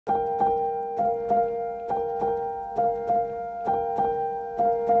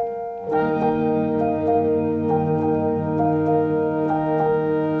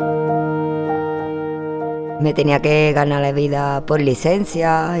Me tenía que ganar la vida por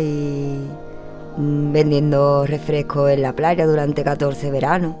licencia y vendiendo refrescos en la playa durante 14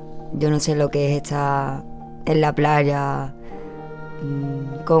 veranos. Yo no sé lo que es estar en la playa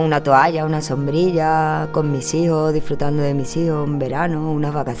con una toalla, una sombrilla, con mis hijos, disfrutando de mis hijos, un verano,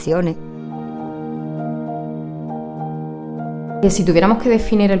 unas vacaciones. Si tuviéramos que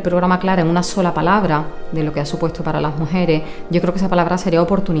definir el programa Clara en una sola palabra de lo que ha supuesto para las mujeres, yo creo que esa palabra sería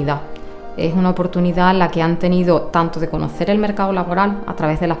oportunidad. Es una oportunidad la que han tenido tanto de conocer el mercado laboral a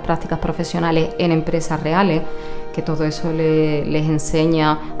través de las prácticas profesionales en empresas reales, que todo eso les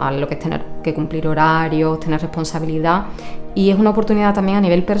enseña a lo que es tener que cumplir horarios, tener responsabilidad, y es una oportunidad también a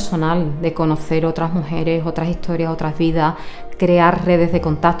nivel personal de conocer otras mujeres, otras historias, otras vidas, crear redes de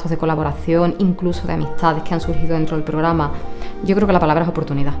contactos, de colaboración, incluso de amistades que han surgido dentro del programa. Yo creo que la palabra es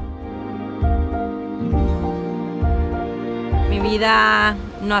oportunidad. Mi vida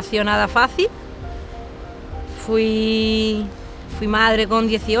no ha sido nada fácil. Fui madre con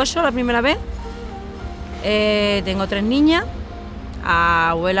 18 la primera vez. Tengo 3 niñas,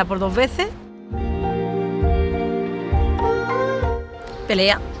 abuela por 2 veces.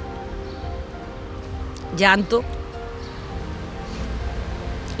 Pelea, llanto,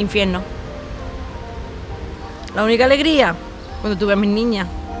 infierno. La única alegría cuando tuve a mis niñas.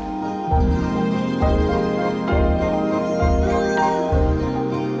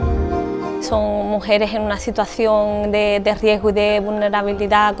 Son mujeres en una situación de riesgo y de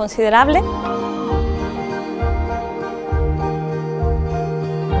vulnerabilidad considerable.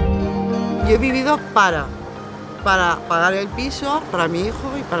 Yo he vivido para pagar el piso, para mi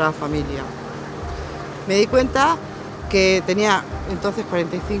hijo y para la familia. Me di cuenta que tenía entonces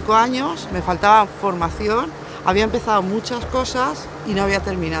 45 años, me faltaba formación, había empezado muchas cosas y no había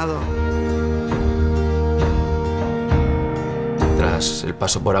terminado. Tras el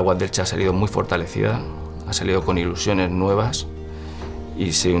paso por Aguas del Che ha salido muy fortalecida, ha salido con ilusiones nuevas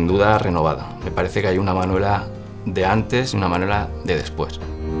y sin duda renovada. Me parece que hay una Manuela de antes y una Manuela de después.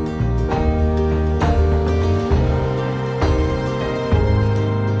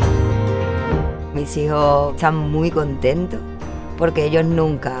 Mis hijos están muy contentos porque ellos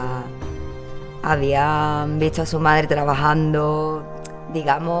nunca habían visto a su madre trabajando,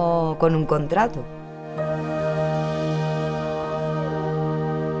 digamos, con un contrato.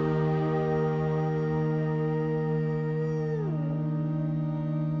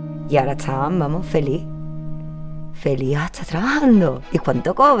 Y ahora están, vamos, feliz hasta trabajando. ¿Y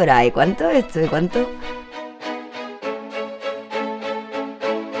cuánto cobra? ¿Y cuánto esto? ¿Y cuánto...?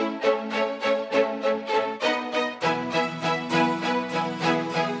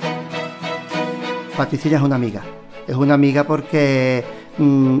 Patricia es una amiga porque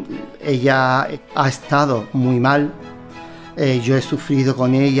ella ha estado muy mal, yo he sufrido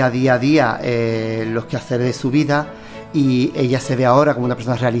con ella día a día los quehaceres de su vida y ella se ve ahora como una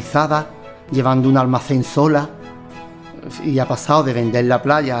persona realizada, llevando un almacén sola y ha pasado de vender la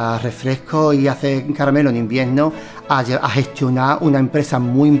playa a refrescos y hacer caramelo en invierno a gestionar una empresa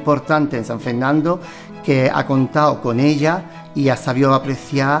muy importante en San Fernando que ha contado con ella y ha sabido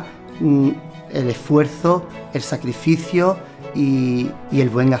apreciar el esfuerzo, el sacrificio y el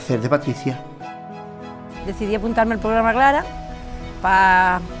buen hacer de Patricia. Decidí apuntarme al programa Clara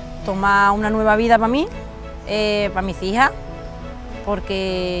para tomar una nueva vida para mí, para mis hijas,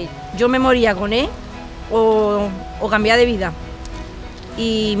 porque yo me moría con él o cambiar de vida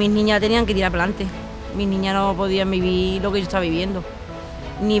y mis niñas tenían que tirar para adelante. Mis niñas no podían vivir lo que yo estaba viviendo,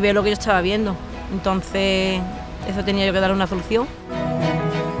 ni ver lo que yo estaba viendo, entonces eso tenía yo que dar una solución.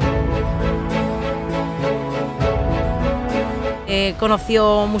 He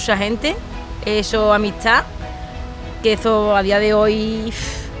conocido mucha gente, he hecho amistad, que eso a día de hoy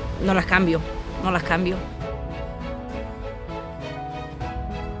no las cambio.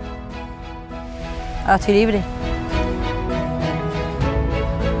 Ahora estoy libre.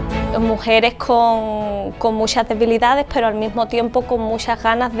 Mujeres con muchas debilidades, pero al mismo tiempo con muchas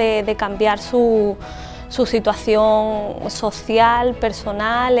ganas de cambiar su situación social,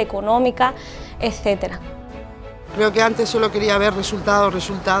 personal, económica, etc. Creo que antes solo quería ver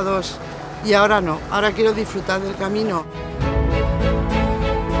resultados y ahora no, ahora quiero disfrutar del camino.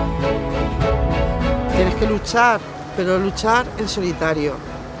 Tienes que luchar, pero luchar en solitario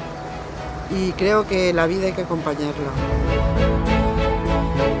y creo que la vida hay que acompañarla.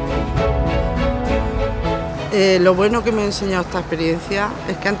 Lo bueno que me ha enseñado esta experiencia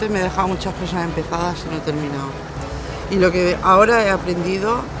es que antes me dejaba muchas cosas empezadas y no he terminado. Y lo que ahora he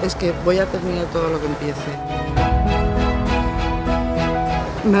aprendido es que voy a terminar todo lo que empiece.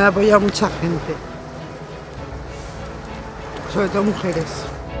 Me ha apoyado mucha gente, sobre todo mujeres.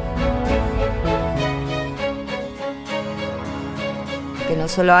 que no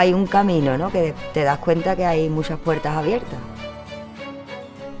solo hay un camino, ¿no? Que te das cuenta que hay muchas puertas abiertas.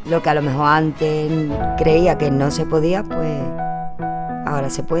 Lo que a lo mejor antes creía que no se podía, pues ahora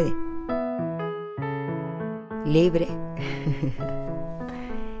se puede. Libre.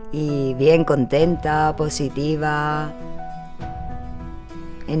 Y bien, contenta, positiva,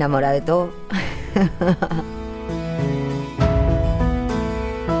 enamorada de todo.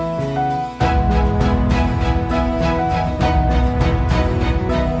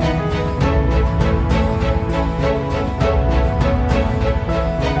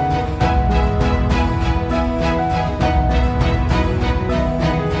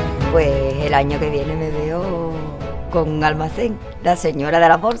 Pues el año que viene me veo con un almacén, la señora de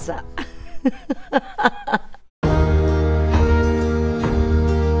la bolsa.